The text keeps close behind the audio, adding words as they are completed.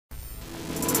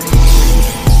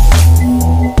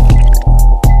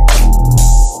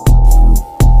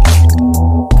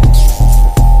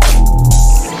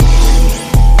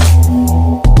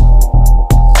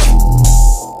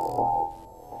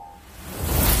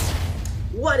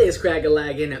What is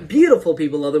crack-a-lagging? Beautiful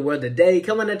people of the world today,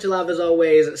 coming at you live as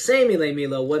always. Sammy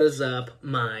Milo, what is up,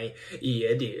 my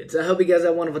dudes? I hope you guys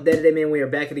have a wonderful day today, man. We are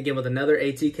back at again with another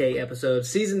ATK episode,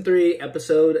 Season 3,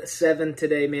 Episode 7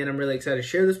 today, man. I'm really excited to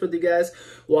share this with you guys.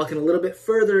 Walking a little bit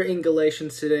further in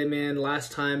Galatians today, man.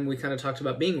 Last time we kind of talked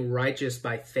about being righteous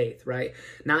by faith, right?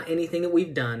 Not anything that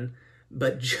we've done,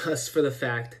 but just for the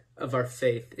fact of our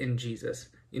faith in Jesus.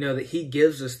 You know, that he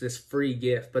gives us this free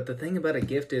gift. But the thing about a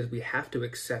gift is we have to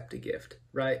accept a gift,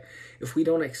 right? If we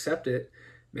don't accept it,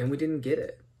 man, we didn't get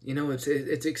it. You know, it's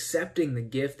accepting the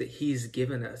gift that he's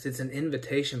given us. It's an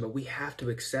invitation, but we have to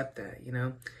accept that, you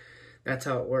know? That's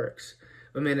how it works.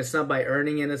 But man, it's not by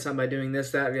earning it. It's not by doing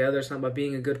this, that, or the other. It's not by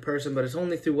being a good person, but it's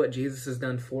only through what Jesus has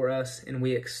done for us, and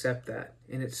we accept that.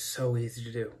 And it's so easy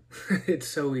to do. It's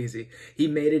so easy. He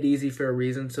made it easy for a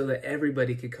reason so that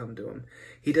everybody could come to him.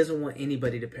 He doesn't want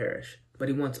anybody to perish, but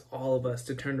he wants all of us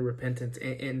to turn to repentance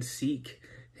and seek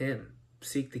him,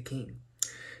 seek the King.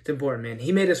 It's important, man.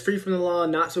 He made us free from the law,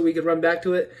 not so we could run back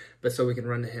to it, but so we can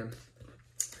run to him.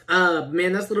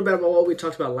 Man, that's a little bit about what we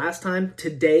talked about last time.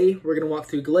 Today, we're going to walk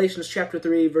through Galatians chapter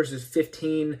 3, verses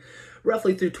 15,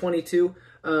 roughly through 22.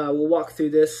 We'll walk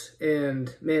through this,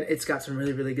 and man, it's got some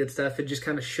really, really good stuff. It just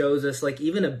kind of shows us, like,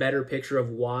 even a better picture of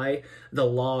why the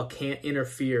law can't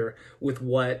interfere with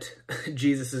what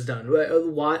Jesus has done.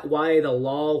 Why the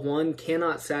law, one,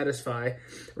 cannot satisfy,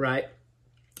 right?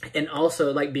 And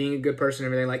also, like, being a good person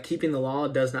and everything, like, keeping the law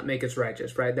does not make us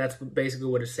righteous, right? That's basically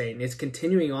what it's saying. It's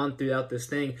continuing on throughout this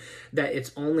thing that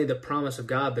it's only the promise of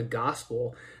God, the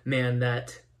gospel, man,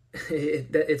 that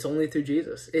it's only through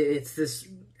Jesus.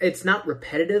 It's not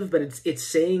repetitive, but it's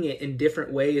saying it in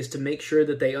different ways to make sure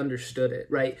that they understood it,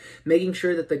 right? Making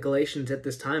sure that the Galatians at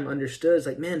this time understood, it's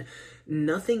like, man,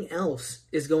 nothing else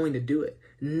is going to do it.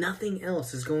 Nothing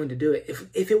else is going to do it.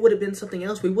 If it would have been something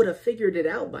else, we would have figured it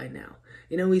out by now.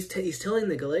 You know, he's telling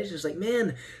the Galatians, like,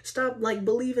 man, stop, like,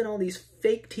 believing all these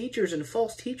fake teachers and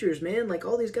false teachers, man. Like,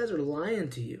 all these guys are lying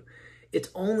to you. It's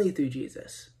only through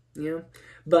Jesus, you know?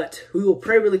 But we will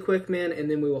pray really quick, man,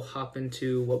 and then we will hop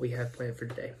into what we have planned for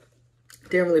today.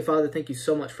 Dear Heavenly Father, thank you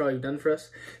so much for all you've done for us.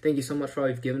 Thank you so much for all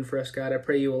you've given for us, God. I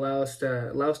pray you allow us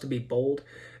to be bold.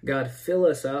 God, fill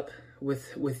us up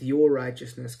with your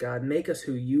righteousness, God. Make us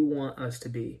who you want us to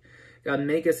be. God,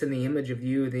 make us in the image of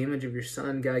you, the image of your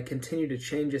Son. God, continue to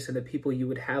change us into people you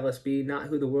would have us be, not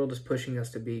who the world is pushing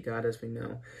us to be, God, as we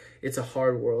know. It's a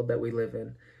hard world that we live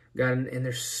in, God, and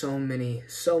there's so many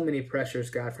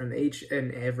pressures, God, from each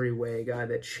and every way, God,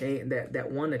 that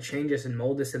want to change us and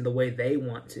mold us in the way they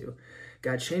want to.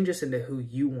 God, change us into who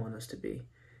you want us to be.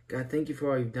 God, thank you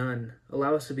for all you've done.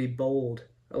 Allow us to be bold.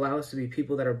 Allow us to be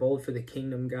people that are bold for the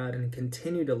kingdom, God, and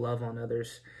continue to love on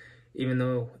others, even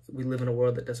though we live in a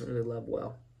world that doesn't really love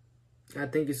well.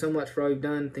 God, thank you so much for all you've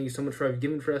done. Thank you so much for all you've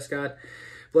given for us, God.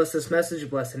 Bless this message.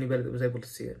 Bless anybody that was able to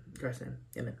see it. In Christ's name,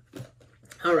 amen.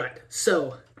 All right,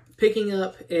 so picking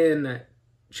up in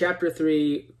chapter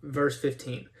 3, verse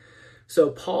 15. So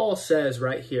Paul says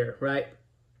right here, right?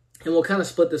 And we'll kind of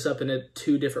split this up into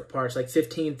two different parts, like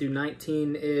 15 through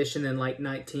 19-ish, and then like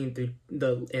 19 through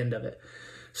the end of it.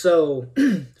 So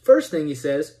first thing he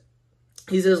says,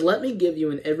 let me give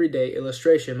you an everyday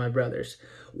illustration, my brothers.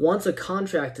 Once a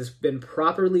contract has been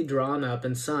properly drawn up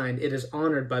and signed, it is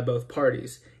honored by both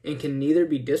parties and can neither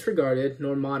be disregarded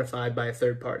nor modified by a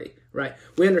third party, right?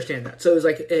 We understand that. So it's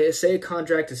like, say a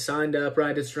contract is signed up,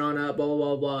 right? It's drawn up, blah, blah,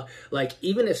 blah, blah. Like,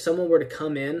 even if someone were to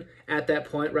come in at that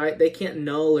point, right, they can't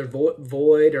null or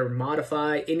void or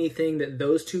modify anything that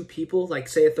those two people, like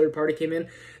say a third party came in,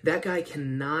 that guy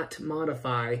cannot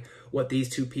modify what these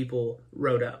two people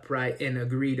wrote up, right, and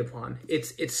agreed upon.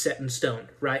 It's set in stone,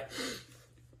 right?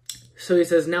 So he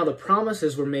says, now the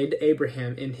promises were made to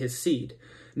Abraham in his seed.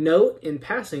 Note in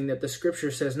passing that the scripture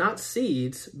says not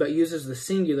seeds, but uses the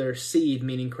singular seed,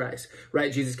 meaning Christ,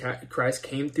 right? Jesus Christ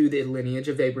came through the lineage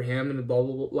of Abraham and blah,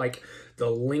 blah, blah, like the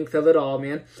length of it all,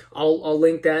 man. I'll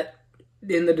link that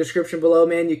in the description below,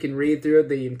 man. You can read through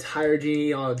the entire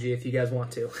genealogy if you guys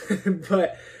want to.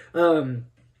 But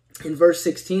in verse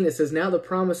 16, it says, now the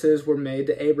promises were made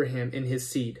to Abraham in his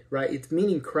seed, right? It's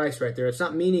meaning Christ right there. It's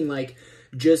not meaning like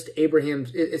just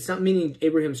Abraham's, it's not meaning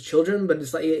Abraham's children, but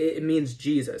it's like, it means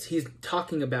Jesus. He's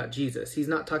talking about Jesus. He's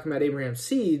not talking about Abraham's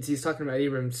seeds. He's talking about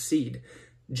Abraham's seed,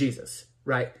 Jesus,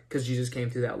 right? Because Jesus came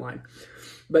through that line.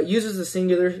 But uses the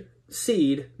singular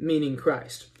seed, meaning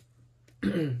Christ.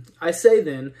 I say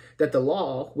then that the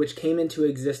law, which came into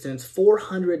existence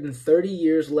 430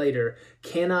 years later,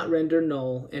 cannot render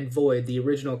null and void the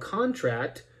original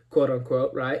contract, quote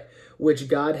unquote, right, which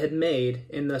God had made,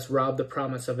 and thus rob the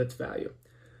promise of its value.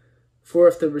 For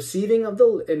if the receiving of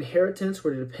the inheritance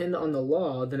were to depend on the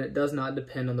law, then it does not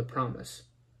depend on the promise.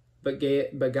 But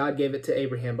God gave it to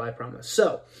Abraham by promise.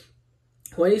 So,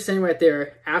 what he's saying right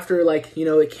there, after, like, you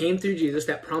know, it came through Jesus,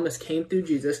 that promise came through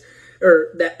Jesus, or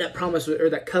that promise, or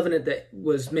that covenant that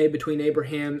was made between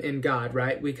Abraham and God,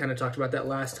 right? We kind of talked about that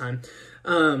last time.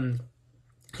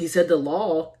 He said the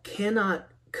law cannot,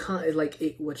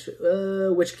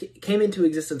 which came into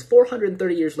existence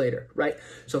 430 years later, right?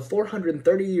 So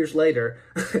 430 years later,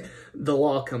 the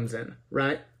law comes in,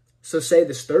 right? So say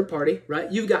this third party,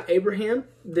 right? You've got Abraham,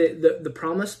 the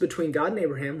promise between God and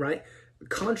Abraham, right?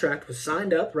 Contract was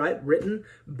signed up, right? Written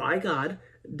by God,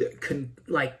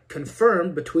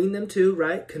 confirmed between them two,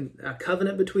 right? A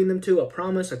covenant between them two, a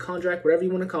promise, a contract, whatever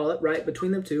you want to call it, right?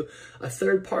 Between them two, a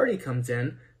third party comes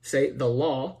in, say the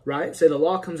law, right? Say the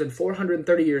law comes in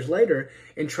 430 years later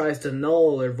and tries to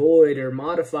null or void or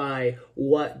modify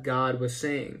what God was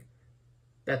saying.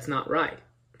 That's not right.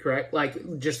 Correct?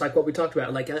 Like, just like what we talked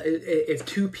about, like if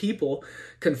two people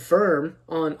confirm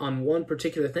on one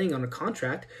particular thing on a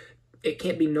contract, it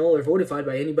can't be null or voidified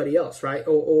by anybody else, right?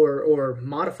 Or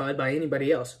modified by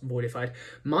anybody else.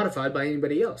 Modified by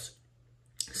anybody else.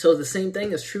 So the same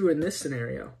thing is true in this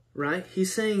scenario, right?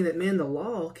 He's saying that, man, the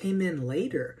law came in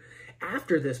later,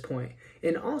 after this point.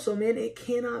 And also, man, it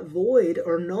cannot void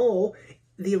or null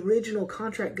the original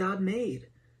contract God made.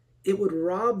 It would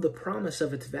rob the promise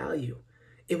of its value.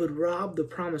 It would rob the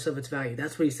promise of its value.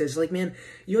 That's what he says. Like, man,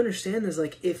 you understand this?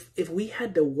 Like, if we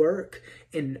had to work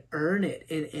and earn it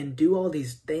and do all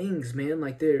these things, man,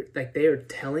 like they are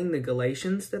telling the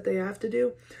Galatians that they have to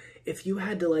do. If you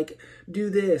had to, like, do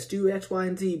this, do X, Y,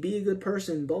 and Z, be a good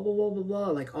person, blah, blah, blah, blah, blah,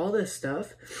 like all this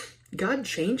stuff, God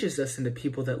changes us into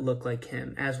people that look like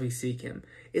him as we seek him.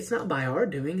 It's not by our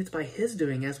doing, it's by his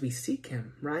doing as we seek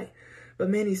him, right? But,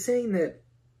 man, he's saying that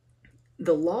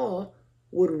the law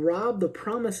would rob the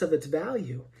promise of its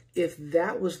value if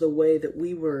that was the way that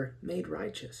we were made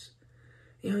righteous.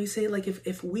 You know, he's saying, like,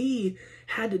 if we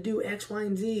had to do X, Y,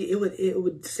 and Z, it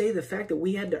would say the fact that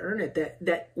we had to earn it,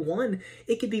 that one,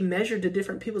 it could be measured to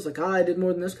different people. It's like, oh, I did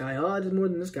more than this guy, oh, I did more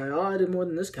than this guy, oh, I did more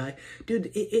than this guy.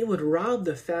 Dude, it would rob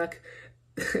the fact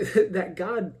that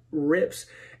God rips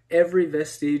every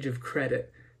vestige of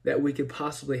credit that we could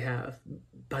possibly have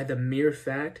by the mere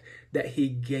fact that he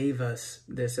gave us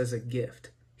this as a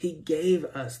gift. He gave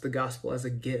us the gospel as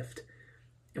a gift,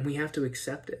 and we have to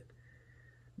accept it.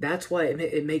 That's why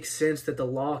it makes sense that the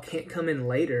law can't come in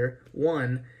later,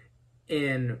 one,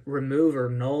 and remove or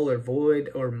null or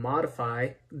void or modify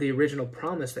the original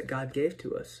promise that God gave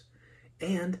to us,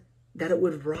 and that it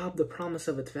would rob the promise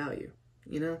of its value,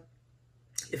 you know?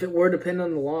 If it were to depend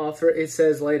on the law, it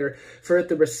says later, for if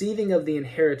the receiving of the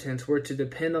inheritance were to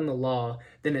depend on the law,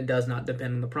 then it does not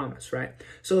depend on the promise, right?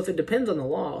 So if it depends on the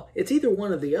law, it's either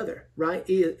one or the other, right?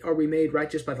 Are we made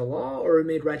righteous by the law, or are we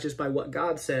made righteous by what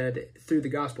God said through the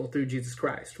gospel, through Jesus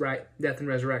Christ, right? Death and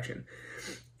resurrection.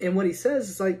 And what he says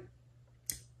is, like,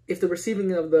 if the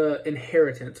receiving of the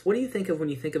inheritance, what do you think of when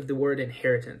you think of the word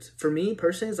inheritance? For me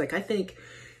personally, it's like, I think,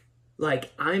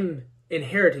 like, I'm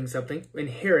inheriting something.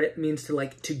 Inherit means to,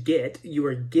 like, to get. You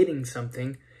are getting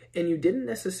something, and you didn't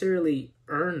necessarily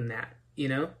earn that, you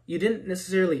know? You didn't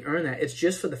necessarily earn that. It's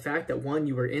just for the fact that, one,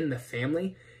 you were in the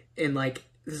family, and, like,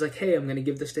 it's like, hey, I'm going to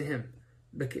give this to him.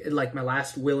 Like my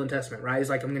last will and testament, right? It's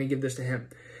like, I'm going to give this to him.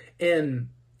 And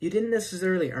you didn't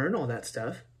necessarily earn all that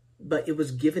stuff, but it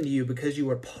was given to you because you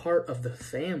were part of the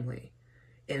family.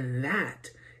 And that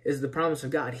is the promise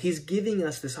of God. He's giving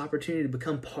us this opportunity to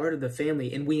become part of the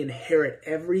family, and we inherit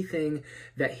everything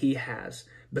that he has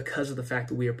because of the fact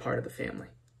that we are part of the family.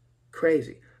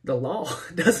 Crazy. The law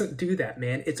doesn't do that,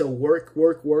 man. It's a work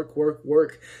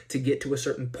to get to a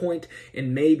certain point,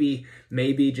 and maybe,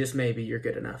 just maybe, you're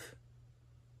good enough.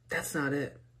 That's not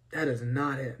it. That is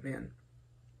not it, man.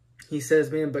 He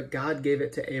says, man, but God gave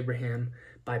it to Abraham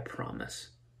by promise.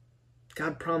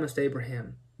 God promised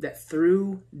Abraham that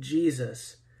through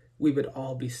Jesus, we would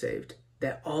all be saved,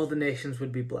 that all the nations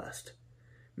would be blessed.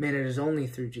 Man, it is only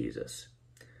through Jesus.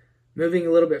 Moving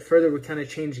a little bit further, we kind of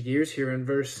change gears here in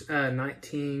verse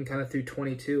 19, kind of through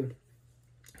 22.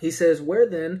 He says, where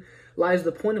then lies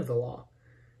the point of the law?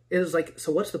 It was like,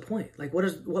 so what's the point? Like,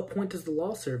 what point does the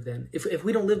law serve then? If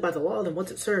we don't live by the law, then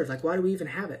what's it serve? Like, why do we even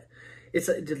have it? It's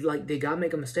like, did God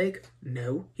make a mistake?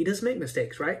 No, he doesn't make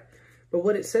mistakes, right? But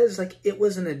what it says is, like, it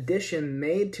was an addition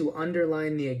made to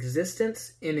underline the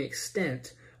existence and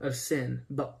extent of sin,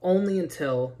 but only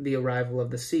until the arrival of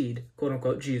the seed, quote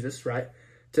unquote, Jesus, right,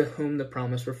 to whom the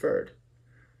promise referred.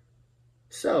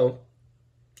 So,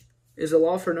 is the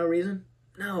law for no reason?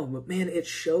 No, but man, it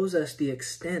shows us the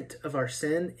extent of our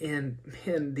sin and,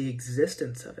 man, the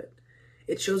existence of it.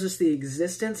 It shows us the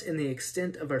existence and the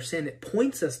extent of our sin. It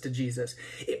points us to Jesus.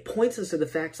 It points us to the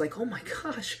facts like, oh my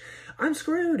gosh, I'm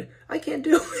screwed. I can't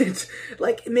do it.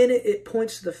 Like, man, it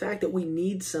points to the fact that we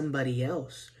need somebody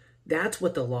else. That's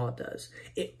what the law does.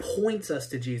 It points us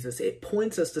to Jesus. It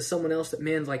points us to someone else that,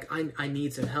 man's like, I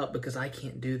need some help because I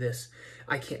can't do this.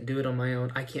 I can't do it on my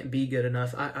own. I can't be good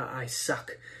enough. I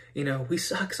suck. You know, we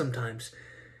suck sometimes.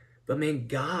 But man,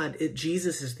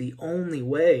 Jesus is the only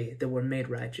way that we're made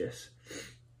righteous.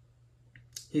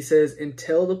 He says,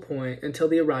 until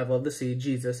the arrival of the seed,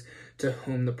 Jesus, to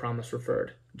whom the promise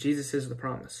referred. Jesus is the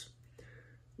promise.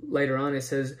 Later on, it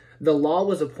says, the law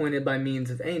was appointed by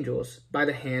means of angels, by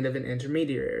the hand of an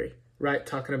intermediary, right?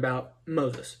 Talking about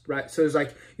Moses, right? So it's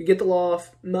like, you get the law,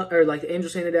 or like the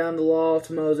angels handed down the law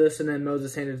to Moses, and then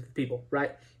Moses handed it to the people,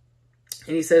 right?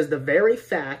 And he says, the very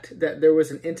fact that there was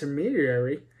an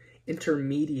intermediary, but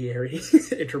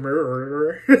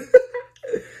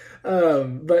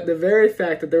the very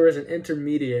fact that there was an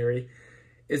intermediary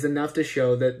is enough to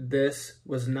show that this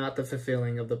was not the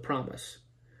fulfilling of the promise.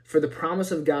 For the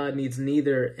promise of God needs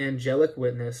neither angelic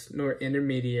witness nor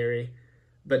intermediary,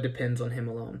 but depends on him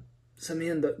alone. So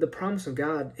man, the promise of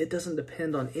God, it doesn't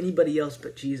depend on anybody else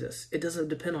but Jesus. It doesn't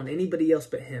depend on anybody else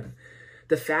but him.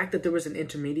 The fact that there was an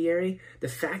intermediary, the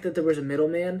fact that there was a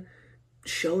middleman,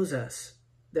 shows us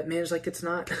that, man, it's like, it's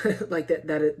not like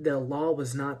the law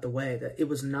was not the way, that it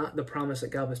was not the promise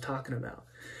that God was talking about.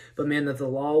 But man, that the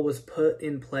law was put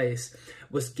in place,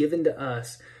 was given to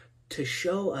us to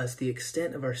show us the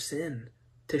extent of our sin,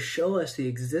 to show us the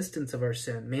existence of our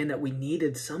sin. Man, that we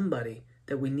needed somebody,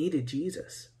 that we needed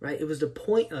Jesus, right? It was to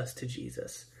point us to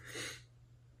Jesus.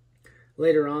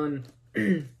 Later on,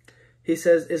 he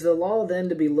says, is the law then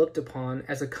to be looked upon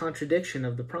as a contradiction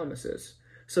of the promises?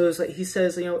 So it's like, he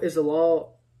says, you know, is the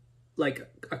law like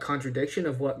a contradiction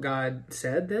of what God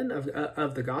said then,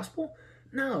 of the gospel?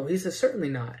 No, he says, certainly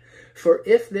not. For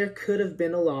if there could have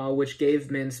been a law which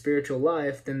gave men spiritual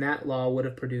life, then that law would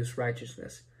have produced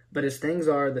righteousness. But as things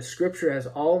are, the scripture has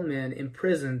all men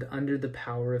imprisoned under the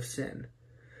power of sin.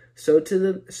 So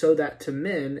that to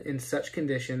men in such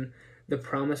condition, the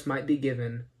promise might be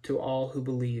given to all who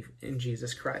believe in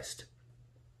Jesus Christ.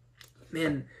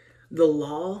 Man, the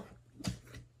law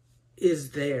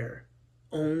is there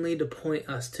only to point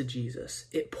us to Jesus.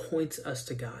 It points us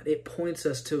to God. It points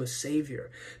us to a Savior.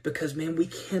 Because, man, we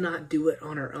cannot do it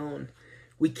on our own.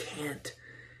 We can't.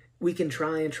 We can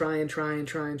try and try and try and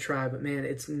try and try, but man,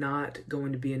 it's not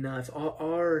going to be enough. We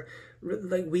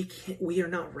are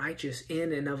not righteous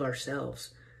in and of ourselves,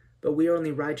 but we are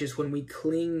only righteous when we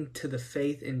cling to the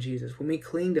faith in Jesus. When we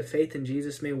cling to faith in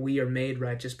Jesus, man, we are made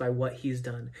righteous by what he's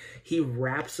done. He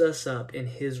wraps us up in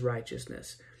his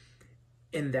righteousness.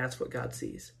 And that's what God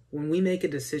sees. When we make a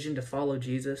decision to follow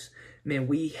Jesus, man,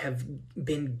 we have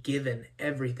been given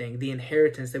everything. The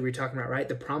inheritance that we were talking about, right?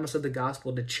 The promise of the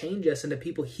gospel to change us into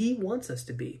people he wants us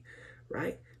to be,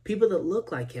 right? People that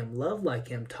look like him, love like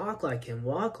him, talk like him,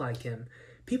 walk like him.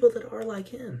 People that are like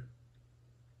him.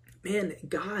 Man,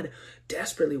 God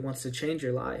desperately wants to change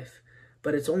your life,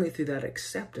 but it's only through that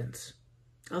acceptance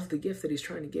of the gift that he's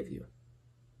trying to give you.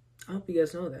 I hope you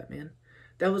guys know that, man.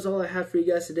 That was all I have for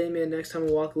you guys today, man. Next time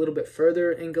we'll walk a little bit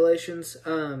further in Galatians.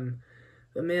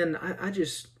 But man, I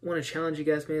just want to challenge you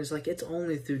guys, man. It's like, it's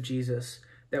only through Jesus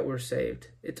that we're saved.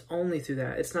 It's only through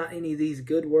that. It's not any of these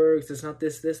good works. It's not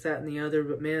this, that, and the other.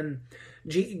 But man,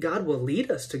 God will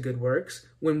lead us to good works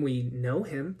when we know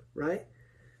him, right?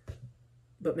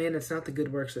 But man, it's not the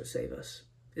good works that save us.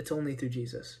 It's only through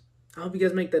Jesus. I hope you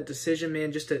guys make that decision,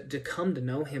 man, just to come to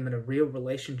know him in a real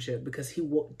relationship, because he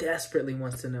desperately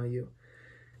wants to know you.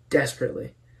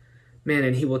 Desperately. Man,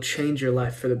 and he will change your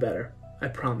life for the better. I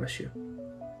promise you.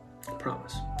 I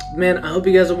promise. Man, I hope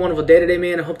you guys have a wonderful day today,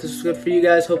 man. I hope this was good for you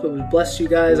guys. Hope it was blessed you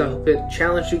guys. I hope it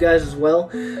challenged you guys as well.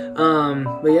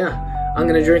 But yeah, I'm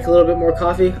going to drink a little bit more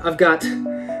coffee. I've got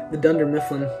the Dunder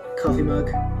Mifflin coffee mug.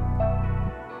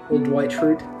 Old Dwight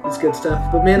Schrute. It's good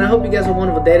stuff. But man, I hope you guys have a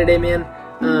wonderful day today, man.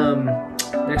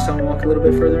 Next time we'll walk a little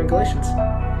bit further in Galatians.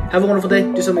 Have a wonderful day.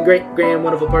 Do something great, grand,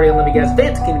 wonderful party. I love you guys.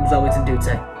 Dance Kingdom is always in dude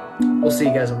say. We'll see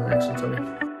you guys on the next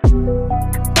one.